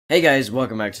Hey guys,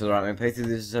 welcome back to the Rotmg playthrough.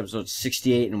 This is episode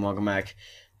 68, and welcome back.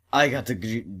 I got the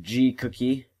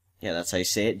Gcookie. Yeah, that's how you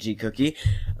say it, Gcookie.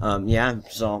 Yeah,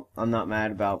 so I'm not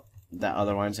mad about that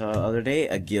other wine cellar the other day.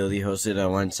 A guildie hosted a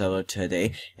wine cellar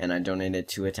today, and I donated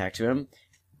 2 attack to him.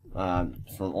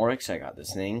 From Oryx, I got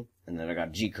this thing, and then I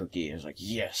got Gcookie. I was like,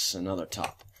 yes, another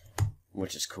top,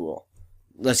 which is cool.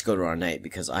 Let's go to our knight,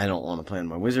 because I don't want to play on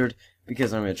my wizard,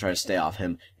 because I'm going to try to stay off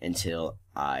him until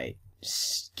I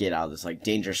get out of this like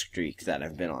danger streak that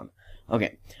I've been on.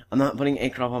 Okay, I'm not putting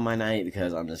a crop on my knight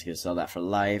because I'm just gonna sell that for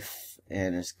life,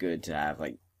 and it's good to have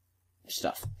like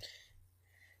stuff.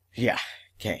 Yeah,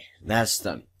 okay, that's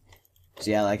done. So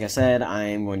yeah, like I said,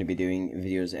 I'm going to be doing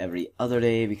videos every other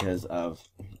day because of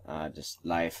just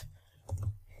life.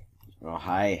 Oh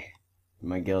hi,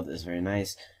 my guild is very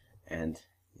nice, and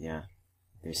yeah,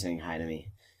 they're saying hi to me.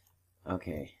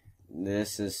 Okay,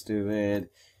 this is stupid.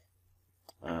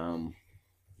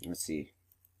 Let's see.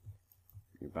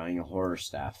 You're buying a horror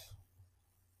staff.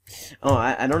 Oh,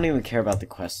 I don't even care about the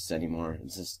quests anymore.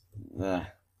 It's just, I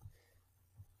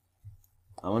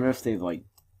wonder if they've, like,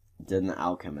 done the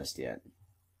Alchemist yet.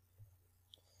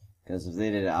 Because if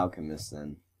they did an Alchemist,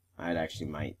 then I'd actually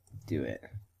might do it.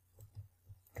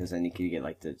 Because then you could get,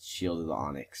 like, the Shield of the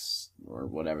Onyx, or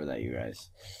whatever that you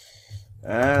guys.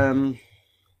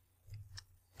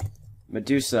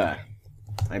 Medusa.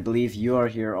 I believe you are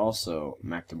here also,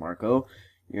 Mac DeMarco.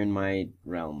 You're in my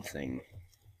realm thing.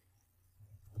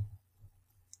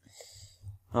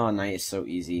 Oh, knight is so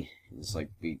easy. It's like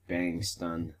big bang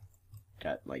stun.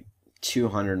 Got like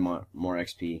 200 more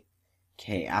XP.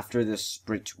 Okay, after this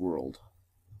sprint world.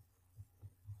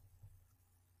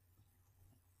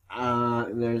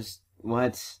 There's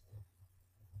what?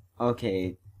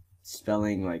 Okay,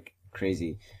 spelling like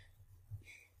crazy.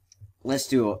 Let's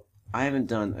do. I haven't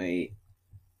done a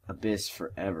Abyss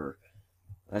forever.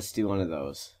 Let's do one of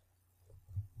those.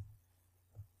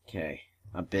 Okay,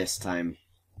 Abyss time.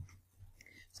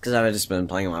 It's because I've just been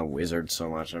playing on my wizard so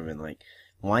much. I've been like,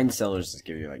 wine cellars just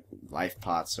give you like life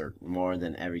pots or more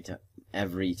than every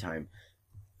time.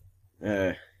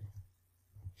 I'm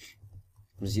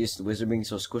just used to wizard being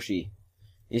so squishy.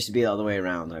 It used to be the other way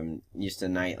around. I'm used to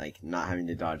knight like not having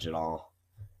to dodge at all,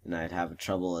 and I'd have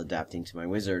trouble adapting to my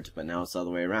wizard. But now it's the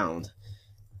other way around.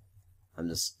 I'm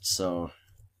just so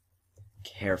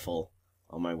careful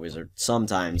on my wizard.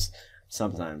 Sometimes.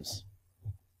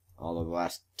 Although the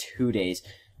last 2 days,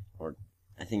 or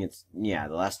I think it's, yeah,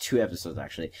 the last 2 episodes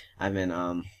actually, I've been,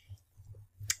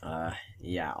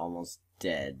 yeah, almost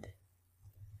dead.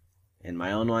 In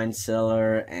my own wine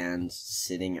cellar and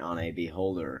sitting on a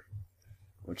beholder.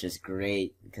 Which is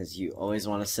great, because you always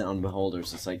want to sit on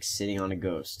beholders. It's like sitting on a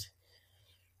ghost.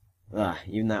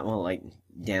 Even that will, like,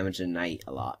 damage a knight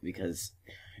a lot, because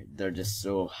they're just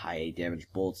so high damage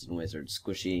bolts and wizards.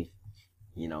 Squishy,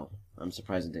 you know. I'm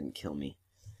surprised it didn't kill me.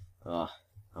 I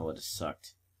would have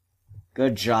sucked.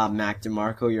 Good job, Mac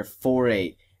DeMarco. You're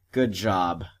 4-8. Good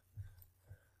job.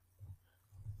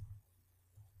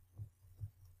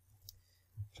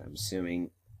 I'm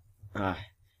assuming.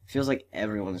 Feels like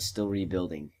everyone is still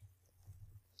rebuilding.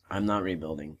 I'm not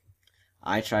rebuilding.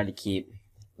 I try to keep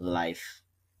life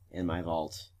in my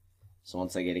vault. So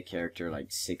once I get a character like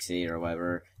 6-8 or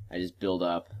whatever, I just build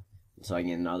up until I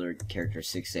get another character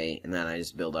 6-8, and then I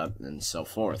just build up and so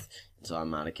forth until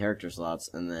I'm out of character slots,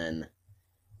 and then,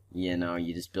 you know,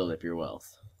 you just build up your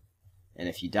wealth. And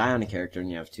if you die on a character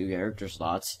and you have 2 character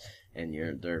slots and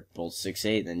they're both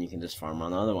 6-8, then you can just farm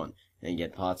on the other one and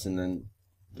get pots, and then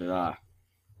blah.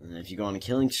 And then if you go on a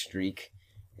killing streak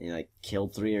and you like kill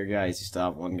 3 of your guys, you still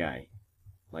have 1 guy,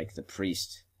 like the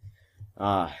priest.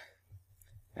 I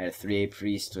had a 3-8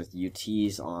 priest with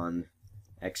UTs on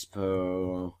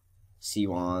Expo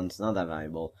C1s. Not that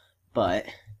valuable, but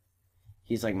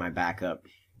he's like my backup.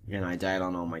 And I died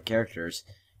on all my characters,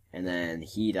 and then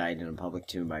he died in a public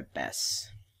tomb by Bess.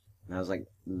 And I was like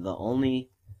the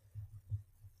only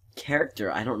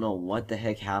character. I don't know what the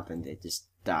heck happened. It just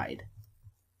died.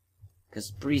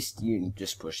 Because priest, you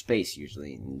just push space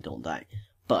usually and you don't die.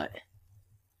 But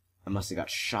I must have got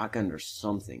shotgunned or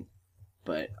something.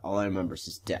 But all I remember is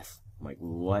his death. I'm like,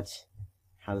 what?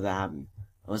 How did that happen?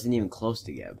 I wasn't even close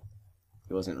to Geb.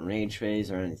 It wasn't rage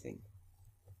phase or anything.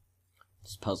 It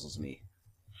just puzzles me.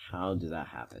 How did that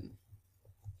happen?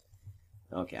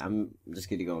 Okay, I'm just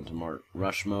going to go into more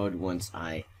rush mode once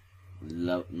I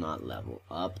not level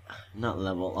up,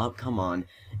 come on.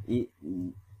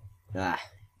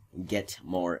 Get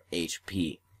more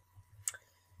HP.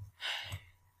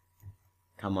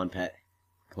 Come on, pet.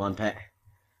 Come on, pet.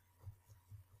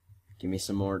 Give me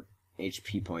some more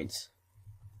HP points.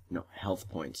 No, health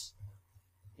points.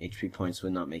 HP points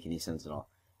would not make any sense at all.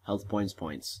 Health points,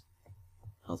 points.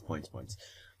 Health points, points.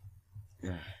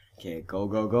 Okay, go,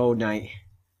 go, go, Knight.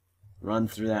 Run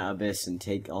through that abyss and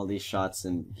take all these shots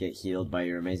and get healed by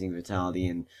your amazing vitality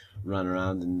and run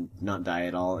around and not die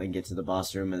at all and get to the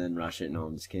boss room and then rush it. No,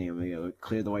 I'm just kidding. I'm gonna go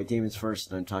clear the white demons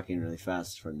first, and I'm talking really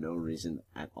fast for no reason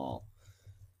at all.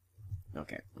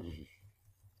 Okay.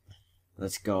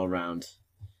 Let's go around.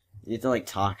 You have to, like,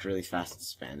 talk really fast in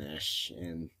Spanish,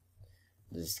 and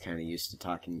just kind of used to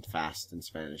talking fast in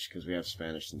Spanish because we have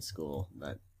Spanish in school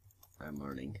that I'm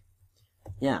learning.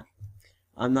 Yeah.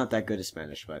 I'm not that good at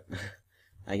Spanish, but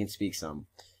I can speak some.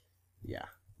 Yeah.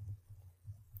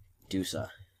 Dusa.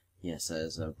 Yes, that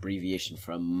is an abbreviation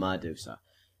from Medusa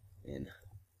in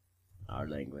our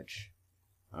language,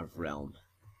 our realm.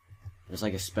 There's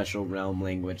like a special realm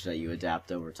language that you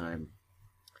adapt over time.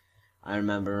 I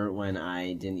remember when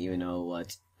I didn't even know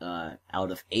what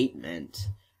out of 8 meant.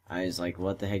 I was like,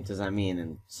 what the heck does that mean?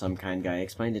 And some kind guy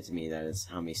explained it to me, that is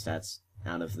how many stats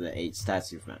out of the 8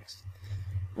 stats you've maxed.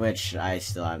 Which I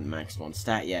still haven't maxed one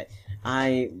stat yet.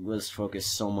 I was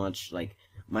focused so much, like,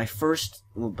 my first,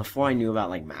 before I knew about,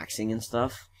 like, maxing and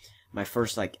stuff, my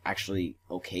first, like, actually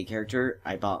okay character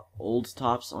I bought old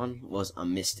tops on was a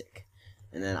Mystic.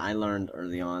 And then I learned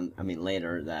early on,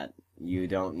 later, that you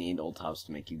don't need old tops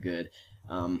to make you good.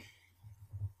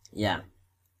 Yeah.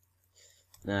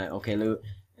 Okay, loot.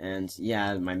 And,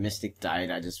 yeah, my Mystic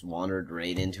died. I just wandered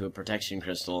right into a protection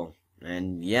crystal.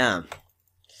 And, yeah.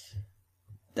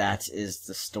 That is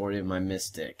the story of my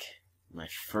Mystic. My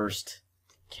first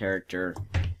character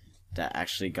that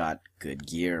actually got good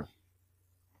gear.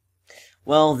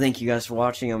 Well, thank you guys for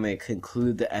watching. I'm going to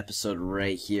conclude the episode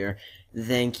right here.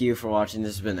 Thank you for watching.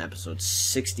 This has been episode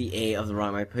 68 of the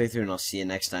Rotmg playthrough, and I'll see you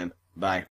next time. Bye.